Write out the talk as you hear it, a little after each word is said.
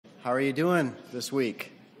How are you doing this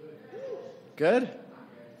week? Good?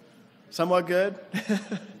 Somewhat good?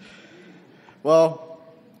 Well,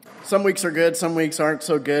 some weeks are good, some weeks aren't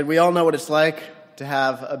so good. We all know what it's like to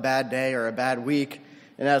have a bad day or a bad week.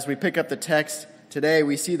 And as we pick up the text today,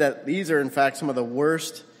 we see that these are, in fact, some of the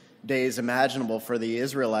worst days imaginable for the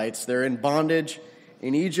Israelites. They're in bondage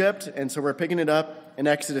in Egypt, and so we're picking it up in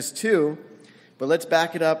Exodus 2. But let's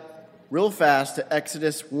back it up real fast to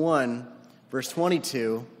Exodus 1, verse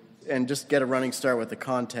 22, and just get a running start with the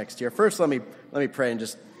context here. First, let me pray and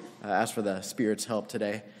just ask for the Spirit's help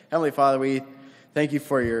today. Heavenly Father, we thank you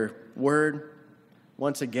for your word.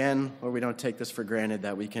 Once again, Lord, we don't take this for granted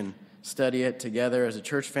that we can study it together as a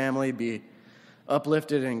church family, be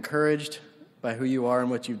uplifted and encouraged by who you are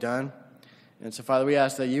and what you've done. And so, Father, we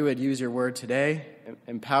ask that you would use your word today,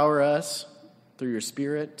 empower us through your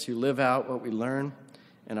Spirit to live out what we learn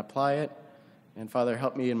and apply it. And Father,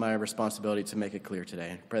 help me in my responsibility to make it clear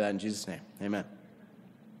today. I pray that in Jesus' name. Amen.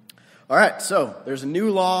 All right, so there's a new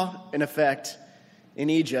law in effect in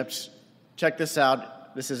Egypt. Check this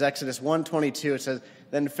out. This is Exodus 1:22. It says,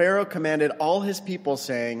 "Then Pharaoh commanded all his people,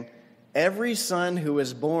 saying, 'Every son who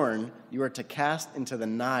is born you are to cast into the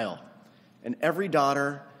Nile, and every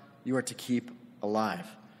daughter you are to keep alive.'"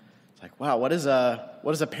 It's like, wow, what is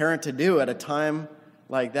a parent to do at a time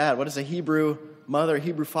like that? What is a Hebrew mother,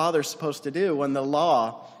 Hebrew father supposed to do when the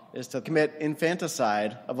law is to commit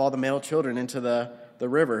infanticide of all the male children into the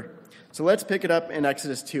river? So let's pick it up in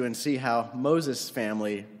Exodus 2 and see how Moses'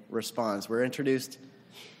 family responds. We're introduced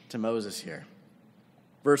to Moses here.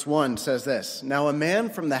 Verse 1 says this, "Now a man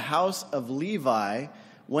from the house of Levi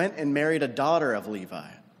went and married a daughter of Levi.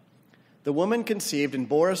 The woman conceived and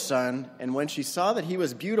bore a son, and when she saw that he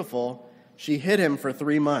was beautiful, she hid him for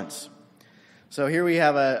 3 months." So here we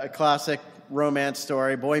have a classic romance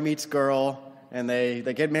story. Boy meets girl, and they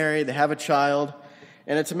get married, they have a child.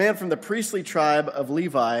 And it's a man from the priestly tribe of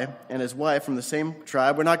Levi and his wife from the same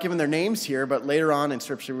tribe. We're not given their names here, but later on in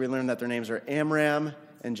Scripture we learn that their names are Amram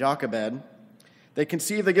and Jochebed. They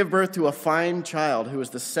conceive, they give birth to a fine child who is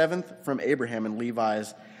the seventh from Abraham in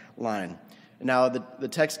Levi's line. Now the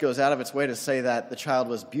text goes out of its way to say that the child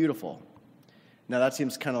was beautiful. Now that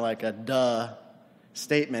seems kind of like a duh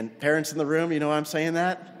statement. Parents in the room, you know why I'm saying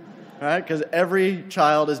that? All right, because every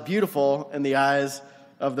child is beautiful in the eyes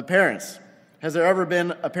of the parents. Has there ever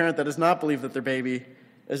been a parent that does not believe that their baby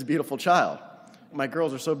is a beautiful child? My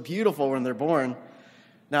girls are so beautiful when they're born.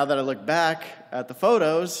 Now that I look back at the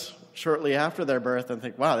photos shortly after their birth and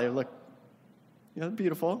think, wow, they look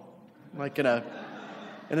beautiful, like in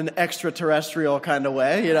an extraterrestrial kind of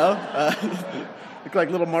way, look like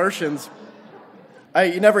little Martians.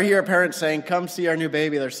 You never hear a parent saying, "Come see our new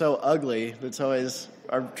baby, they're so ugly." It's always,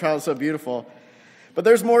 "Our child's so beautiful." But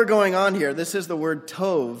there's more going on here. This is the word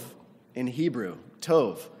tov in Hebrew,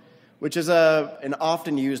 tov, which is an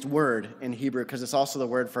often used word in Hebrew because it's also the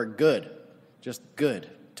word for good, just good,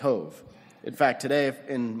 tov. In fact, today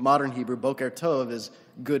in modern Hebrew, boker tov is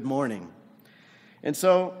good morning. And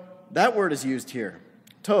so that word is used here,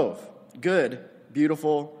 tov, good,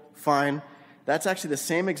 beautiful, fine. That's actually the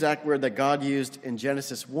same exact word that God used in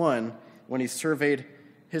Genesis 1 when he surveyed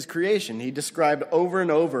his creation. He described over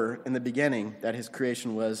and over in the beginning that his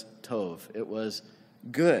creation was tov. It was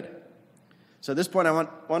good. So at this point, I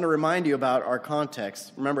want to remind you about our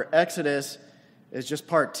context. Remember, Exodus is just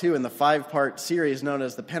part 2 in the 5-part series known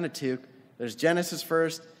as the Pentateuch. There's Genesis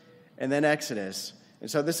first, and then Exodus.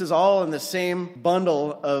 And so this is all in the same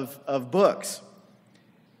bundle of books.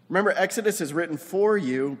 Remember, Exodus is written for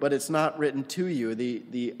you, but it's not written to you.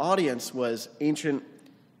 The audience was ancient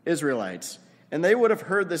Israelites, and they would have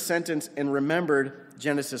heard this sentence and remembered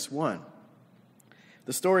Genesis 1.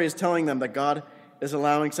 The story is telling them that God is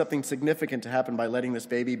allowing something significant to happen by letting this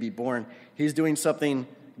baby be born. He's doing something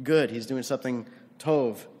good. He's doing something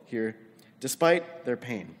tov here, despite their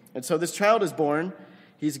pain. And so this child is born.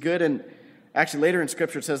 He's good, and actually later in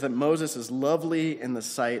Scripture it says that Moses is lovely in the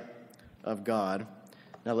sight of God.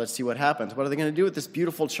 Now let's see what happens. What are they going to do with this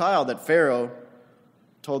beautiful child that Pharaoh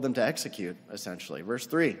told them to execute, essentially? Verse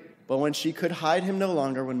 3, "But when she could hide him no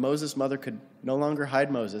longer, when Moses' mother could no longer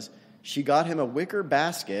hide Moses, she got him a wicker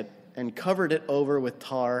basket and covered it over with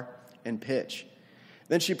tar and pitch.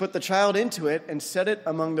 Then she put the child into it and set it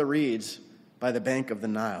among the reeds by the bank of the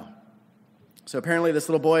Nile." So apparently this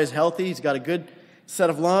little boy is healthy. He's got a good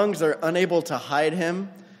set of lungs. They're unable to hide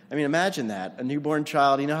him. I mean, imagine that. A newborn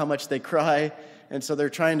child, you know how much they cry. And so they're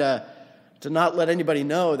trying to not let anybody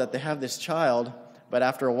know that they have this child. But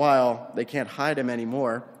after a while, they can't hide him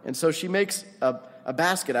anymore. And so she makes a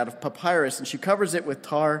basket out of papyrus, and she covers it with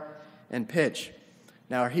tar and pitch.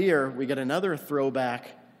 Now here, we get another throwback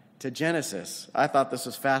to Genesis. I thought this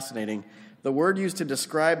was fascinating. The word used to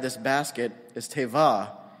describe this basket is tevah,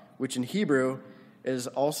 which in Hebrew is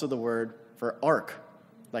also the word for ark,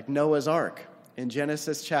 like Noah's ark in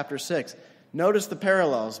Genesis chapter 6. Notice the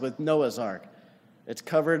parallels with Noah's ark. It's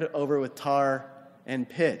covered over with tar and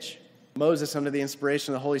pitch. Moses, under the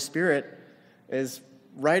inspiration of the Holy Spirit, is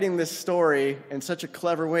writing this story in such a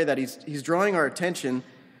clever way that he's drawing our attention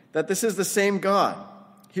that this is the same God.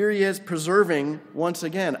 Here he is preserving, once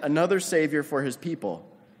again, another Savior for his people,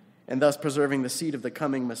 and thus preserving the seed of the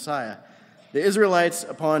coming Messiah. The Israelites,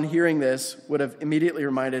 upon hearing this, would have immediately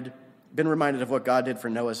been reminded of what God did for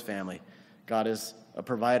Noah's family. God is a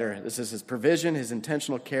provider. This is his provision, his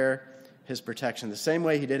intentional care, his protection. The same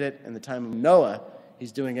way he did it in the time of Noah,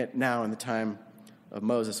 he's doing it now in the time of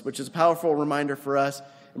Moses, which is a powerful reminder for us.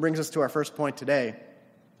 It brings us to our first point today,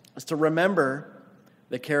 is to remember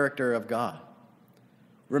the character of God.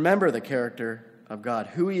 Remember the character of God,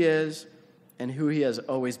 who he is and who he has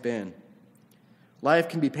always been. Life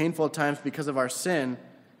can be painful at times because of our sin,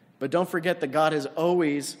 but don't forget that God has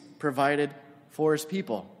always provided for his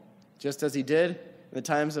people. Just as he did in the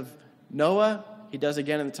times of Noah, he does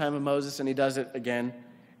again in the time of Moses, and he does it again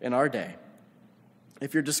in our day.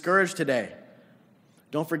 If you're discouraged today,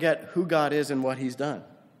 don't forget who God is and what he's done.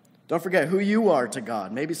 Don't forget who you are to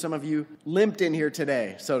God. Maybe some of you limped in here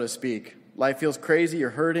today, so to speak. Life feels crazy, you're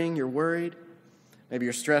hurting, you're worried. Maybe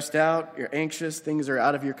you're stressed out, you're anxious, things are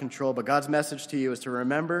out of your control. But God's message to you is to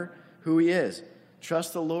remember who he is.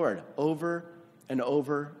 Trust the Lord over and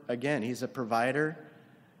over again. He's a provider.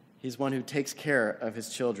 He's one who takes care of his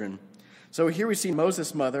children. So here we see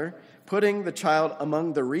Moses' mother putting the child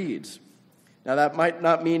among the reeds. Now that might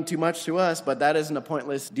not mean too much to us, but that isn't a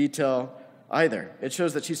pointless detail either. It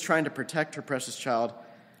shows that she's trying to protect her precious child.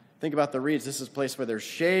 Think about the reeds. This is a place where there's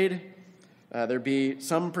shade. There'd be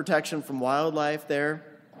some protection from wildlife there.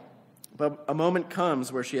 But a moment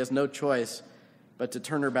comes where she has no choice but to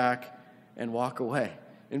turn her back and walk away.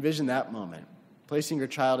 Envision that moment, placing your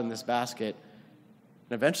child in this basket,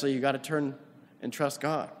 and eventually you got to turn and trust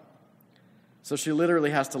God. So she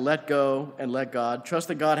literally has to let go and let God. Trust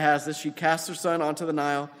that God has this. She casts her son onto the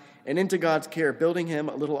Nile and into God's care, building him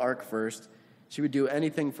a little ark first. She would do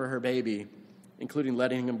anything for her baby, including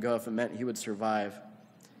letting him go if it meant he would survive.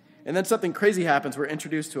 And then something crazy happens. We're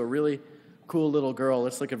introduced to a really cool little girl.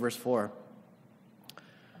 Let's look at verse 4.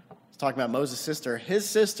 It's talking about Moses' sister. His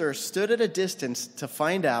sister stood at a distance to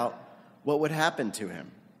find out what would happen to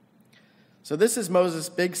him. So this is Moses'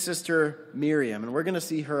 big sister, Miriam, and we're going to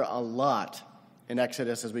see her a lot in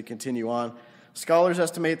Exodus as we continue on. Scholars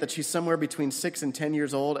estimate that she's somewhere between 6 and 10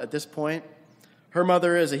 years old at this point. Her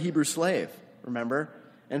mother is a Hebrew slave, remember?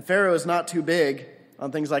 And Pharaoh is not too big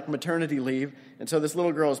on things like maternity leave, and so this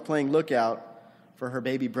little girl is playing lookout for her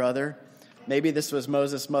baby brother. Maybe this was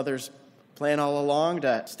Moses' mother's plan all along,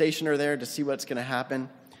 to station her there to see what's going to happen.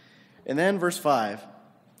 And then verse 5,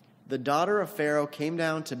 the daughter of Pharaoh came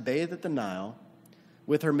down to bathe at the Nile,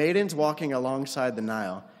 with her maidens walking alongside the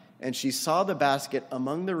Nile, and she saw the basket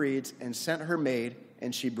among the reeds and sent her maid,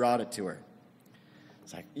 and she brought it to her.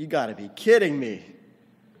 It's like, you got to be kidding me.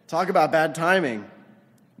 Talk about bad timing.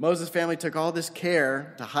 Moses' family took all this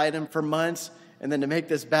care to hide him for months, and then to make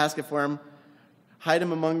this basket for him, hide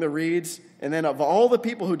him among the reeds. And then of all the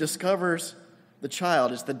people who discovers the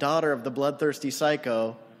child, it's the daughter of the bloodthirsty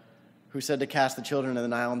psycho who said to cast the children in the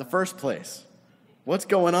Nile in the first place. What's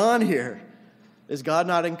going on here? Is God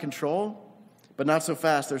not in control? But not so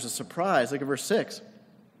fast. There's a surprise. Look at verse 6.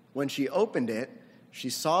 When she opened it, she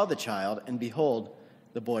saw the child, and behold,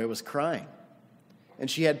 the boy was crying. And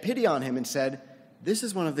she had pity on him and said, "This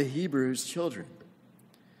is one of the Hebrews' children."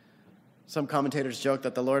 Some commentators joke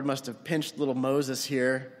that the Lord must have pinched little Moses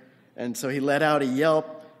here, and so he let out a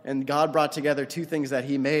yelp, and God brought together two things that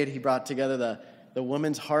he made. He brought together the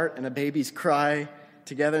woman's heart and a baby's cry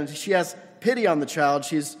together, and she has pity on the child.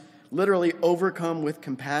 She's literally overcome with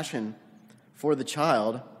compassion for the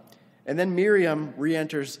child. And then Miriam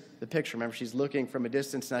re-enters the picture. Remember, she's looking from a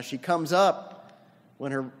distance. Now she comes up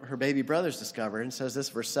when her baby brother's discovered and says this,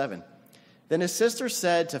 verse 7. Then his sister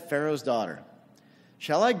said to Pharaoh's daughter,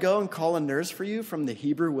 "Shall I go and call a nurse for you from the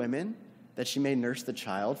Hebrew women, that she may nurse the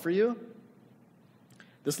child for you?"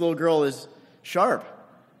 This little girl is sharp.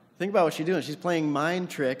 Think about what she's doing. She's playing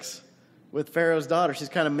mind tricks with Pharaoh's daughter. She's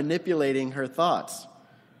kind of manipulating her thoughts.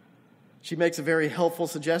 She makes a very helpful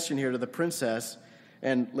suggestion here to the princess.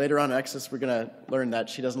 And later on in Exodus, we're going to learn that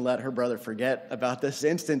she doesn't let her brother forget about this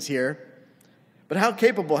instance here. But how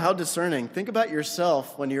capable, how discerning. Think about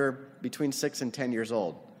yourself when you're between 6 and 10 years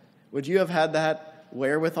old. Would you have had that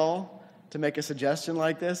wherewithal to make a suggestion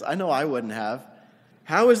like this? I know I wouldn't have.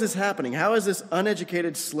 How is this happening? How is this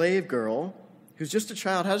uneducated slave girl, who's just a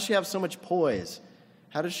child, how does she have so much poise?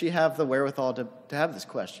 How does she have the wherewithal to have this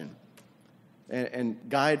question and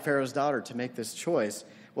guide Pharaoh's daughter to make this choice?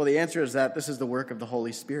 Well, the answer is that this is the work of the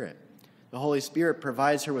Holy Spirit. The Holy Spirit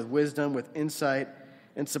provides her with wisdom, with insight,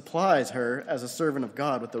 and supplies her as a servant of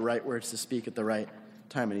God with the right words to speak at the right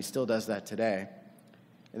time, and he still does that today.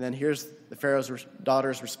 And then here's the Pharaoh's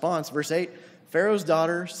daughter's response. Verse 8, Pharaoh's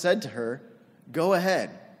daughter said to her, "Go ahead."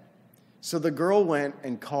 So the girl went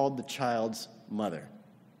and called the child's mother.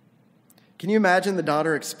 Can you imagine the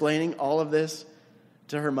daughter explaining all of this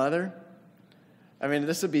to her mother? I mean,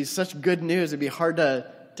 this would be such good news. It'd be hard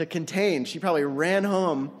to contain. She probably ran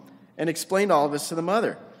home and explained all of this to the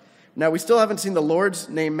mother. Now, we still haven't seen the Lord's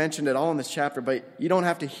name mentioned at all in this chapter, but you don't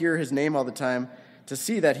have to hear his name all the time to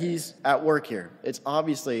see that he's at work here. It's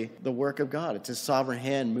obviously the work of God. It's his sovereign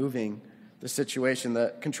hand moving the situation,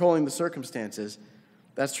 controlling the circumstances.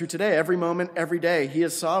 That's true today. Every moment, every day, he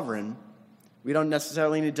is sovereign. We don't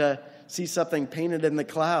necessarily need to see something painted in the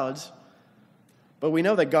clouds, but we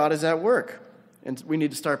know that God is at work, and we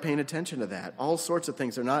need to start paying attention to that. All sorts of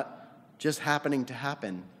things are not just happening to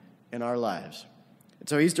happen in our lives. And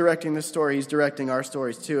so he's directing this story. He's directing our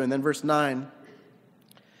stories too. And then verse 9,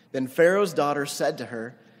 then Pharaoh's daughter said to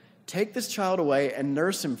her, "Take this child away and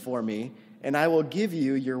nurse him for me, and I will give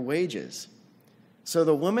you your wages." So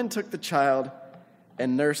the woman took the child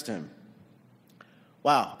and nursed him.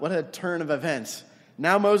 Wow, what a turn of events.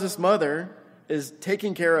 Now Moses' mother is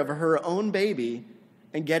taking care of her own baby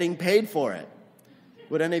and getting paid for it.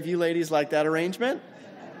 Would any of you ladies like that arrangement?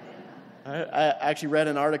 I actually read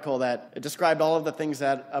an article that it described all of the things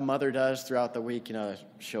that a mother does throughout the week,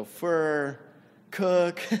 chauffeur,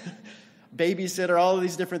 cook, babysitter, all of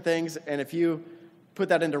these different things. And if you put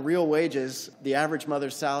that into real wages, the average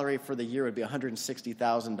mother's salary for the year would be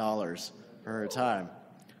 $160,000 for her time.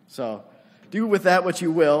 So do with that what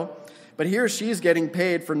you will. But here she's getting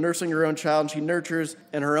paid for nursing her own child, and she nurtures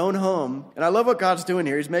in her own home. And I love what God's doing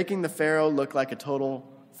here. He's making the Pharaoh look like a total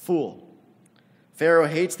fool. Pharaoh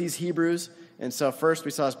hates these Hebrews, and so first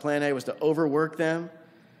we saw his plan A was to overwork them.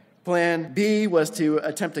 Plan B was to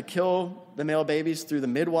attempt to kill the male babies through the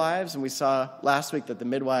midwives, and we saw last week that the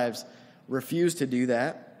midwives refused to do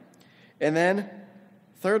that. And then,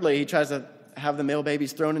 thirdly, he tries to have the male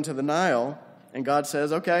babies thrown into the Nile, and God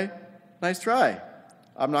says, okay, nice try.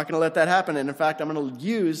 I'm not going to let that happen, and in fact, I'm going to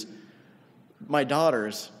use my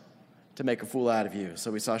daughters to make a fool out of you.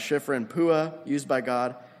 So we saw Shiphrah and Puah used by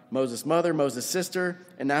God, Moses' mother, Moses' sister,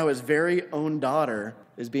 and now his very own daughter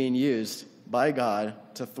is being used by God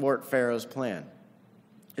to thwart Pharaoh's plan.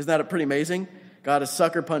 Isn't that pretty amazing? God is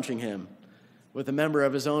sucker punching him with a member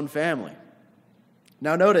of his own family.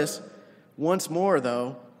 Now notice, once more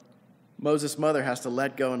though, Moses' mother has to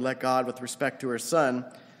let go and let God with respect to her son.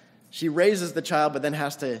 She raises the child, but then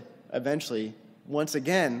has to eventually, once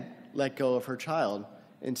again, let go of her child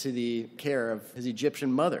into the care of his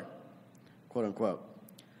Egyptian mother, quote unquote.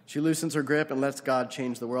 She loosens her grip and lets God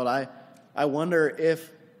change the world. I wonder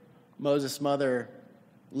if Moses' mother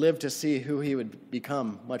lived to see who he would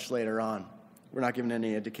become much later on. We're not given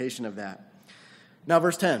any indication of that. Now,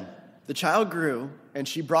 verse 10. The child grew, and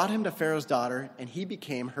she brought him to Pharaoh's daughter, and he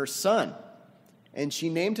became her son. And she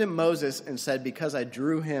named him Moses and said, because I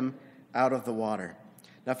drew him out of the water.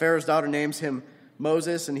 Now, Pharaoh's daughter names him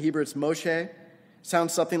Moses. In Hebrew, it's Moshe.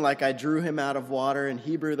 Sounds something like I drew him out of water. In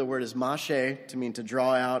Hebrew, the word is mashe, to mean to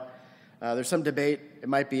draw out. There's some debate. It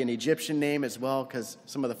might be an Egyptian name as well, because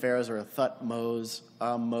some of the pharaohs are Thutmose,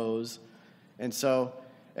 Mose. And so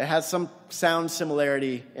it has some sound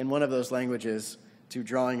similarity in one of those languages to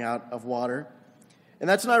drawing out of water. And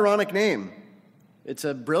that's an ironic name. It's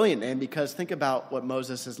a brilliant name because think about what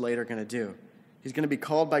Moses is later going to do. He's going to be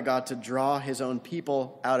called by God to draw his own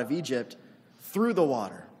people out of Egypt through the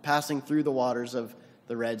water, passing through the waters of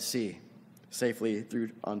the Red Sea, safely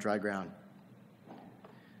through on dry ground.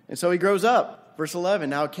 And so he grows up. Verse 11,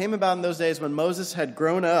 now it came about in those days when Moses had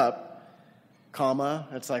grown up, comma,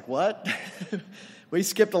 it's like, what? We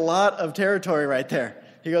skipped a lot of territory right there.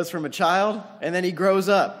 He goes from a child, and then he grows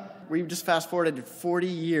up. We just fast-forwarded 40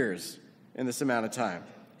 years in this amount of time.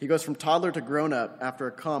 He goes from toddler to grown up after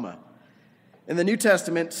a comma. In the New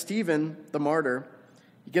Testament, Stephen, the martyr,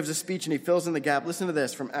 he gives a speech and he fills in the gap. Listen to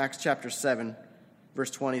this from Acts chapter 7,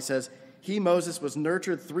 verse 20. It says, he, Moses, was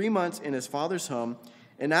nurtured 3 months in his father's home,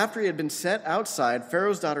 and after he had been set outside,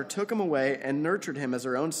 Pharaoh's daughter took him away and nurtured him as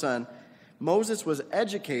her own son. Moses was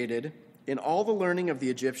educated in all the learning of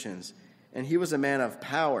the Egyptians, and he was a man of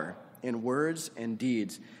power in words and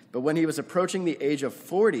deeds. But when he was approaching the age of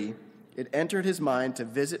 40, it entered his mind to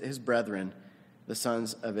visit his brethren, the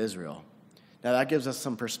sons of Israel. Now that gives us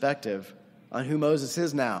some perspective on who Moses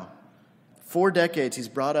is now. 4 decades he's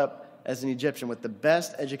brought up as an Egyptian with the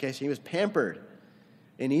best education. He was pampered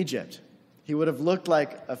in Egypt. He would have looked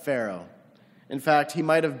like a pharaoh. In fact, he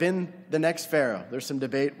might have been the next pharaoh. There's some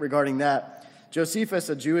debate regarding that. Josephus,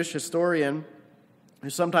 a Jewish historian, who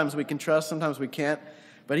sometimes we can trust, sometimes we can't,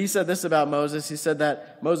 but he said this about Moses. He said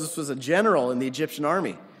that Moses was a general in the Egyptian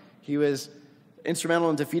army. He was instrumental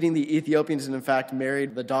in defeating the Ethiopians and, in fact,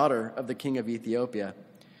 married the daughter of the king of Ethiopia.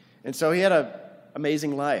 And so he had an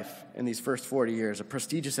amazing life in these first 40 years, a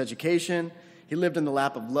prestigious education. He lived in the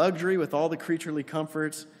lap of luxury with all the creaturely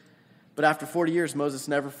comforts. But after 40 years, Moses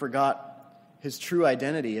never forgot his true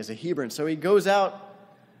identity as a Hebrew. And so he goes out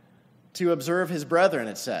to observe his brethren,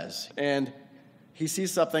 it says. And he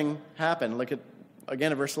sees something happen. Look at,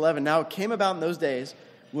 again, at verse 11. Now it came about in those days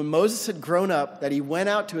when Moses had grown up that he went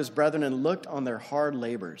out to his brethren and looked on their hard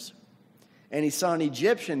labors. And he saw an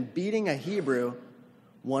Egyptian beating a Hebrew,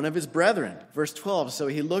 one of his brethren. Verse 12, so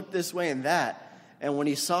he looked this way and that, and when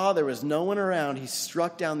he saw there was no one around, he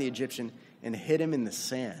struck down the Egyptian and hid him in the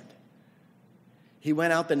sand. He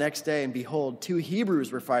went out the next day, and behold, 2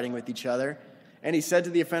 Hebrews were fighting with each other. And he said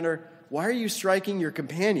to the offender, why are you striking your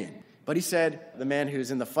companion? But he said, the man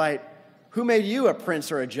who's in the fight, who made you a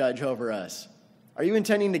prince or a judge over us? Are you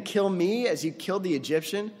intending to kill me as you killed the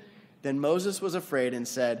Egyptian? Then Moses was afraid and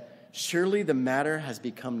said, surely the matter has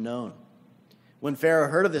become known. When Pharaoh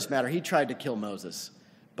heard of this matter, he tried to kill Moses.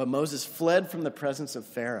 But Moses fled from the presence of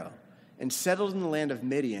Pharaoh and settled in the land of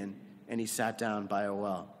Midian, and he sat down by a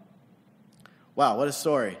well. Wow, what a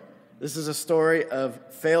story. This is a story of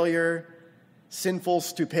failure, sinful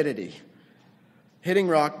stupidity, hitting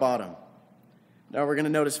rock bottom. Now we're going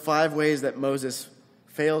to notice 5 ways that Moses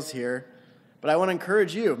fails here. But I want to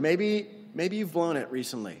encourage you, maybe you've blown it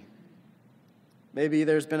recently. Maybe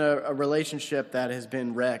there's been a relationship that has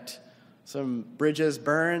been wrecked, some bridges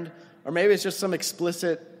burned, or maybe it's just some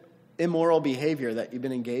explicit immoral behavior that you've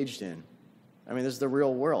been engaged in. I mean, this is the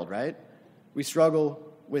real world, right? We struggle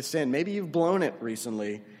with sin. Maybe you've blown it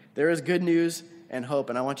recently. There is good news and hope,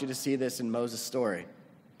 and I want you to see this in Moses' story.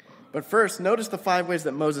 But first, notice the 5 ways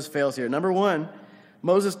that Moses fails here. Number 1,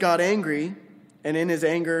 Moses got angry, and in his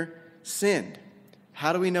anger, sinned.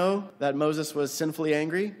 How do we know that Moses was sinfully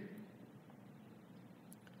angry?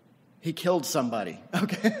 He killed somebody.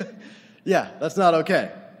 Okay? Yeah, that's not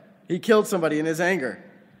okay. He killed somebody in his anger.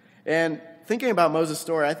 And thinking about Moses'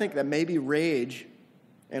 story, I think that maybe rage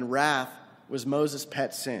and wrath was Moses'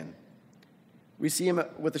 pet sin. We see him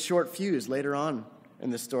with a short fuse later on in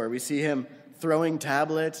the story. We see him throwing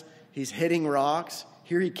tablets. He's hitting rocks.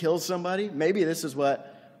 Here he kills somebody. Maybe this is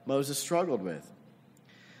what Moses struggled with.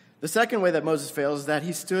 The second way that Moses fails is that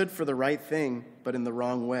he stood for the right thing, but in the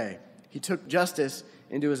wrong way. He took justice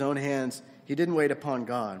into his own hands. He didn't wait upon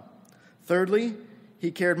God. Thirdly,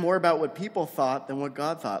 he cared more about what people thought than what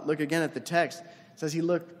God thought. Look again at the text. It says he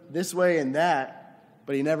looked this way and that,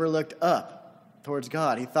 but he never looked up towards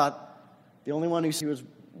God. He thought the only one who was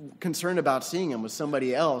concerned about seeing him was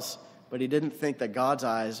somebody else, but he didn't think that God's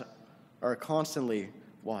eyes are constantly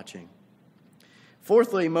watching.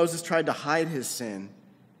 Fourthly, Moses tried to hide his sin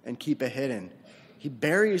and keep it hidden. He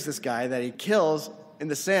buries this guy that he kills in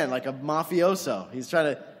the sand like a mafioso. He's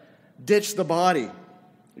trying to ditch the body.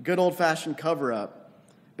 A good old-fashioned cover-up.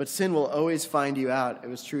 But sin will always find you out. It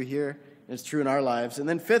was true here, and it's true in our lives. And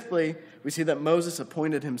then fifthly, we see that Moses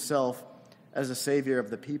appointed himself as a savior of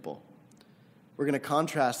the people. We're going to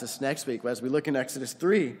contrast this next week as we look in Exodus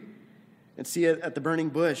 3 and see it at the burning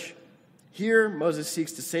bush. Here, Moses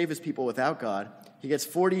seeks to save his people without God. He gets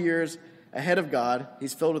 40 years ahead of God.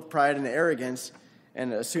 He's filled with pride and arrogance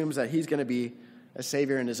and assumes that he's going to be a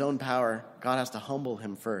savior in his own power. God has to humble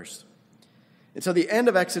him first. And so the end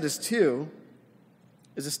of Exodus 2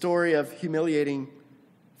 is a story of humiliating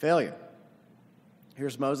failure.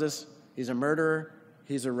 Here's Moses. He's a murderer.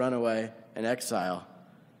 He's a runaway, an exile.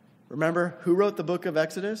 Remember, who wrote the book of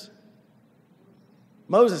Exodus?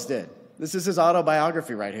 Moses did. This is his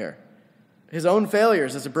autobiography right here. His own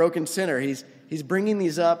failures as a broken sinner. He's bringing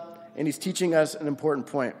these up, and he's teaching us an important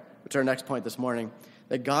point, which is our next point this morning,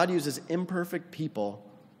 that God uses imperfect people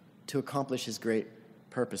to accomplish his great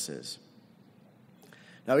purposes.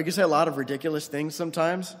 Now, we can say a lot of ridiculous things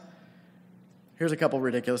sometimes. Here's a couple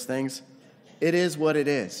ridiculous things. It is what it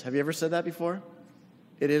is. Have you ever said that before?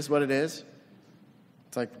 It is what it is.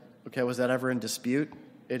 It's like, okay, was that ever in dispute?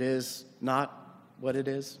 It is not what it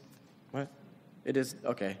is. What? It is,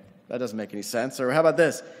 okay, that doesn't make any sense. Or how about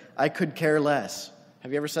this? I could care less.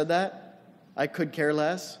 Have you ever said that? I could care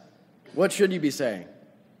less. What should you be saying?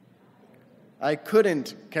 I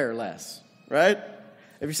couldn't care less, right?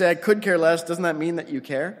 If you say I could care less, doesn't that mean that you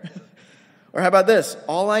care? Or how about this?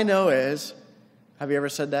 All I know is, have you ever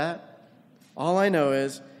said that? All I know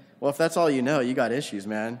is, well, if that's all you know, you got issues,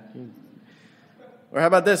 man. Or how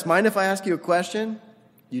about this? Mind if I ask you a question?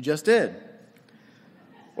 You just did.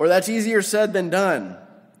 Or that's easier said than done.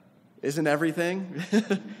 Isn't everything?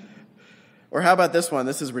 Or how about this one?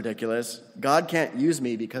 This is ridiculous. God can't use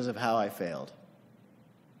me because of how I failed.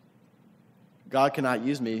 God cannot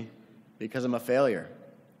use me because I'm a failure.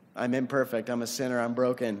 I'm imperfect. I'm a sinner. I'm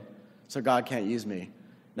broken. So God can't use me.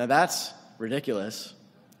 Now that's ridiculous,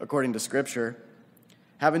 according to Scripture.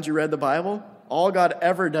 Haven't you read the Bible? All God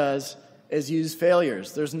ever does is use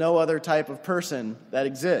failures. There's no other type of person that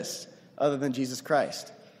exists other than Jesus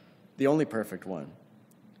Christ, the only perfect one.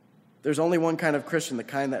 There's only one kind of Christian, the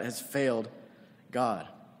kind that has failed God.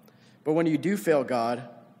 But when you do fail God,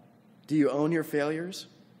 do you own your failures?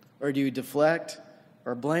 Or do you deflect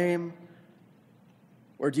or blame?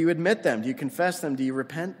 Or do you admit them? Do you confess them? Do you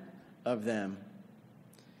repent of them?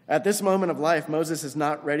 At this moment of life, Moses is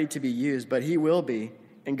not ready to be used, but he will be,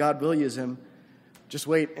 and God will use him. Just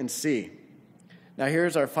wait and see. Now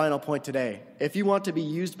here's our final point today. If you want to be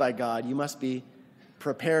used by God, you must be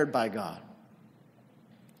prepared by God.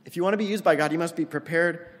 If you want to be used by God, you must be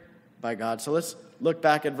prepared by God. So let's look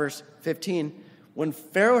back at verse 15. When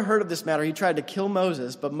Pharaoh heard of this matter, he tried to kill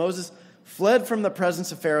Moses, but Moses fled from the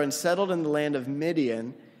presence of Pharaoh and settled in the land of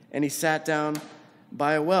Midian, and he sat down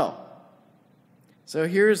by a well. So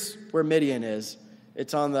here's where Midian is.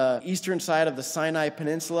 It's on the eastern side of the Sinai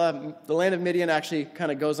Peninsula. The land of Midian actually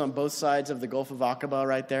kind of goes on both sides of the Gulf of Aqaba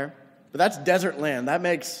right there. But that's desert land. That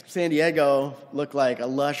makes San Diego look like a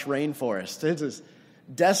lush rainforest. It's just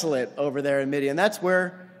desolate over there in Midian. That's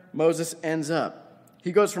where Moses ends up.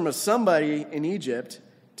 He goes from a somebody in Egypt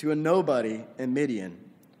to a nobody in Midian,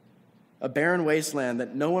 a barren wasteland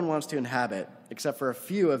that no one wants to inhabit except for a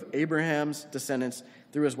few of Abraham's descendants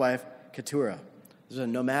through his wife Keturah. There's a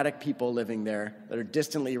nomadic people living there that are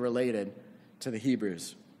distantly related to the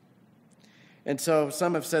Hebrews. And so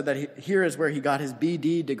some have said that here is where he got his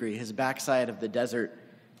BD degree, his backside of the desert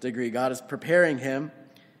degree. God is preparing him.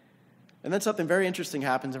 And then something very interesting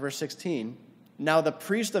happens in verse 16. Now the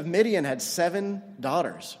priest of Midian had 7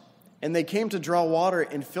 daughters, and they came to draw water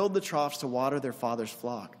and filled the troughs to water their father's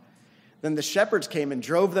flock. Then the shepherds came and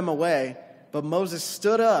drove them away, but Moses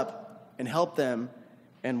stood up and helped them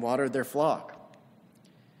and watered their flock.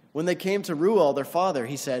 When they came to Reuel, their father,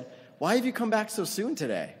 he said, "Why have you come back so soon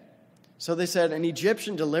today?" So they said, "An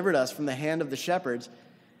Egyptian delivered us from the hand of the shepherds,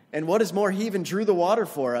 and what is more, he even drew the water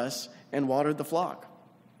for us and watered the flock."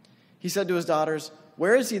 He said to his daughters,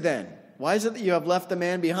 "Where is he then? Why is it that you have left the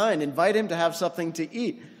man behind? Invite him to have something to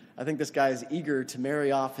eat." I think this guy is eager to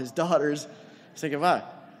marry off his daughters. He's thinking, wow.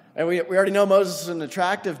 And we already know Moses is an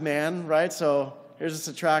attractive man, right? So here's this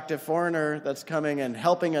attractive foreigner that's coming and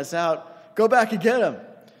helping us out. Go back and get him.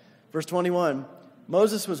 Verse 21,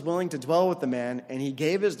 Moses was willing to dwell with the man, and he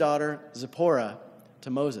gave his daughter Zipporah to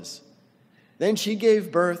Moses. Then she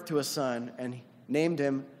gave birth to a son and named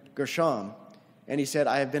him Gershom. And he said,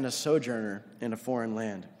 "I have been a sojourner in a foreign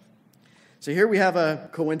land." So here we have a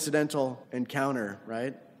coincidental encounter,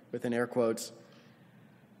 right? Within air quotes.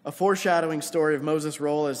 A foreshadowing story of Moses'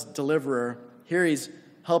 role as deliverer. Here he's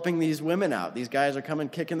helping these women out. These guys are coming,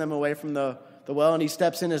 kicking them away from the well, and he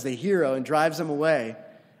steps in as the hero and drives them away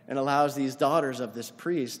and allows these daughters of this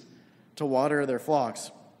priest to water their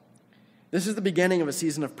flocks. This is the beginning of a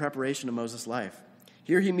season of preparation in Moses' life.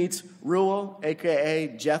 Here he meets Reuel, a.k.a.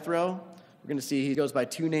 Jethro. We're going to see he goes by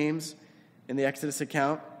 2 names in the Exodus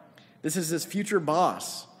account. This is his future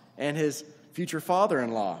boss and his future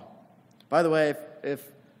father-in-law. By the way, if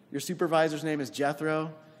your supervisor's name is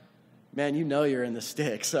Jethro, man, you know you're in the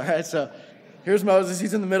sticks, all right? So here's Moses.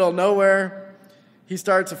 He's in the middle of nowhere. He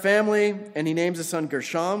starts a family, and he names his son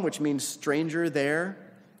Gershom, which means stranger there.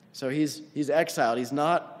 So he's exiled. He's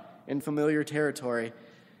not in familiar territory.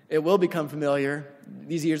 It will become familiar.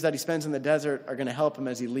 These years that he spends in the desert are going to help him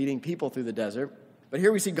as he's leading people through the desert. But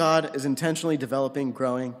here we see God is intentionally developing,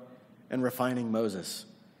 growing, and refining Moses.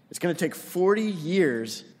 It's going to take 40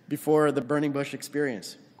 years before the burning bush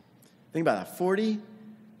experience. Think about that, 40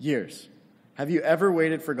 years. Have you ever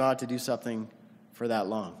waited for God to do something for that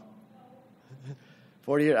long?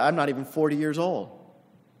 40 years. I'm not even 40 years old.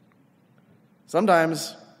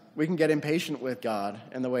 Sometimes we can get impatient with God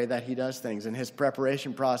and the way that he does things in his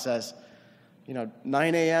preparation process.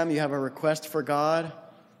 9 a.m. you have a request for God,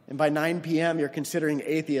 and by 9 p.m. you're considering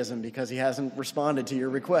atheism because he hasn't responded to your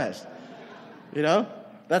request.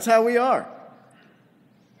 That's how we are.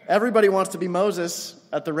 Everybody wants to be Moses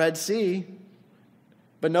at the Red Sea,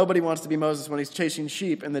 but nobody wants to be Moses when he's chasing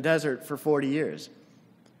sheep in the desert for 40 years.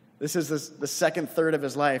 This is the second third of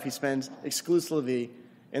his life he spends exclusively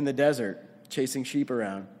in the desert, chasing sheep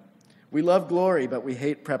around. We love glory, but we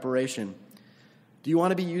hate preparation. Do you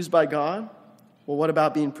want to be used by God? Well, what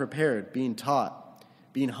about being prepared, being taught,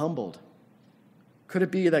 being humbled? Could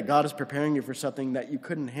it be that God is preparing you for something that you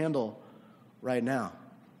couldn't handle right now?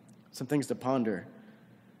 Some things to ponder.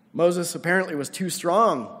 Moses apparently was too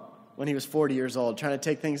strong when he was 40 years old, trying to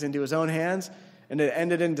take things into his own hands, and it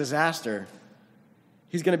ended in disaster.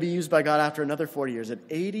 He's going to be used by God after another 40 years. At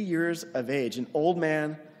 80 years of age, an old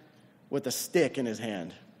man with a stick in his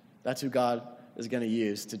hand. That's who God is going to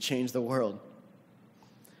use to change the world.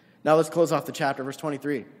 Now let's close off the chapter, verse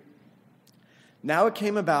 23. Now it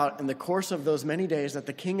came about in the course of those many days that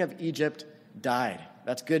the king of Egypt died.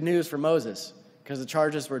 That's good news for Moses, because the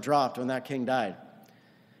charges were dropped when that king died.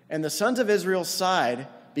 And the sons of Israel sighed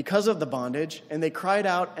because of the bondage, and they cried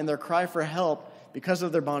out, and their cry for help because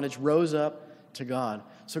of their bondage rose up to God.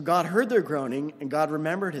 So God heard their groaning, and God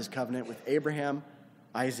remembered his covenant with Abraham,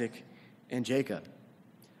 Isaac, and Jacob.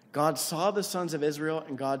 God saw the sons of Israel,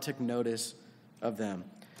 and God took notice of them.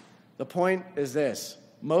 The point is this: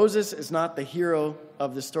 Moses is not the hero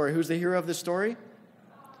of the story. Who's the hero of the story?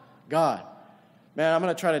 God. Man, I'm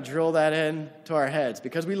going to try to drill that into our heads,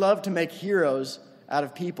 because we love to make heroes out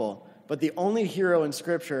of people, but the only hero in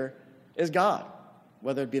Scripture is God.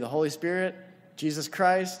 Whether it be the Holy Spirit, Jesus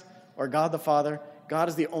Christ, or God the Father, God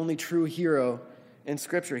is the only true hero in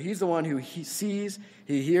Scripture. He's the one who he sees,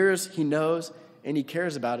 he hears, he knows, and he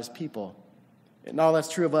cares about his people. And all that's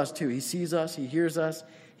true of us too. He sees us, he hears us,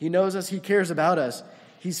 he knows us, he cares about us.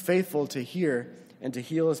 He's faithful to hear and to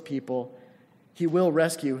heal his people. He will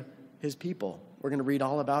rescue his people. We're going to read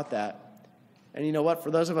all about that. And you know what? For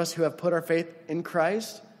those of us who have put our faith in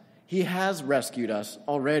Christ, he has rescued us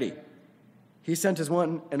already. He sent his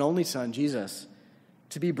one and only Son, Jesus,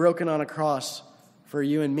 to be broken on a cross for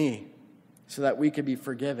you and me so that we could be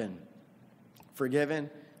forgiven,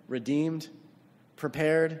 redeemed,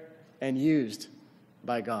 prepared, and used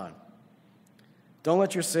by God. Don't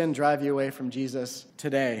let your sin drive you away from Jesus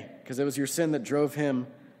today, because it was your sin that drove him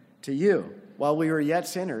to you. While we were yet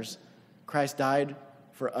sinners, Christ died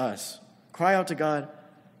for us. Cry out to God,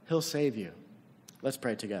 he'll save you. Let's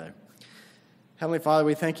pray together. Heavenly Father,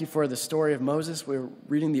 we thank you for the story of Moses. We're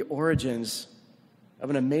reading the origins of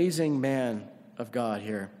an amazing man of God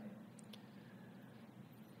here.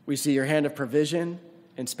 We see your hand of provision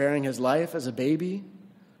in sparing his life as a baby.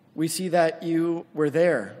 We see that you were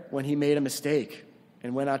there when he made a mistake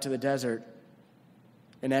and went out to the desert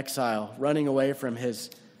in exile, running away from his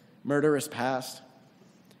murderous past.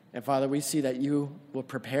 And Father, we see that you will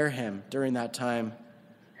prepare him during that time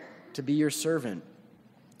to be your servant.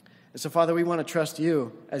 And so, Father, we want to trust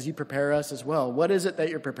you as you prepare us as well. What is it that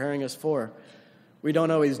you're preparing us for? We don't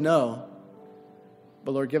always know.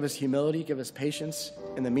 But Lord, give us humility, give us patience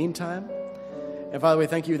in the meantime. And Father, we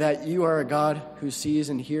thank you that you are a God who sees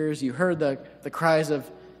and hears. You heard the cries of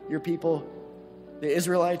your people, the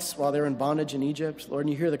Israelites, while they were in bondage in Egypt. Lord, and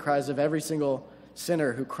you hear the cries of every single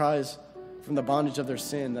sinner who cries from the bondage of their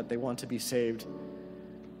sin that they want to be saved.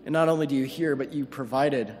 And not only do you hear, but you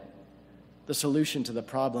provided the solution to the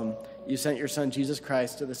problem. You sent your Son, Jesus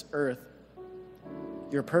Christ, to this earth,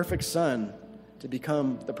 your perfect Son, to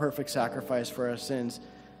become the perfect sacrifice for our sins.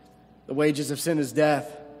 The wages of sin is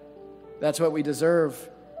death. That's what we deserve,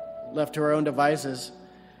 left to our own devices.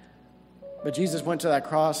 But Jesus went to that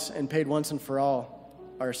cross and paid once and for all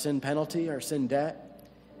our sin penalty, our sin debt.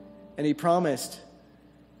 And he promised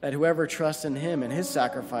that whoever trusts in him and his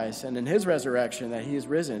sacrifice and in his resurrection, that he is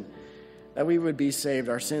risen, that we would be saved,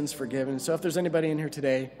 our sins forgiven. So if there's anybody in here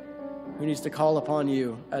today who needs to call upon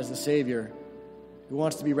you as the Savior, who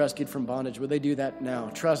wants to be rescued from bondage, would they do that now,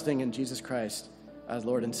 trusting in Jesus Christ as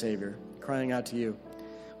Lord and Savior, crying out to you?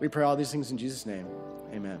 We pray all these things in Jesus' name.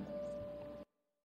 Amen.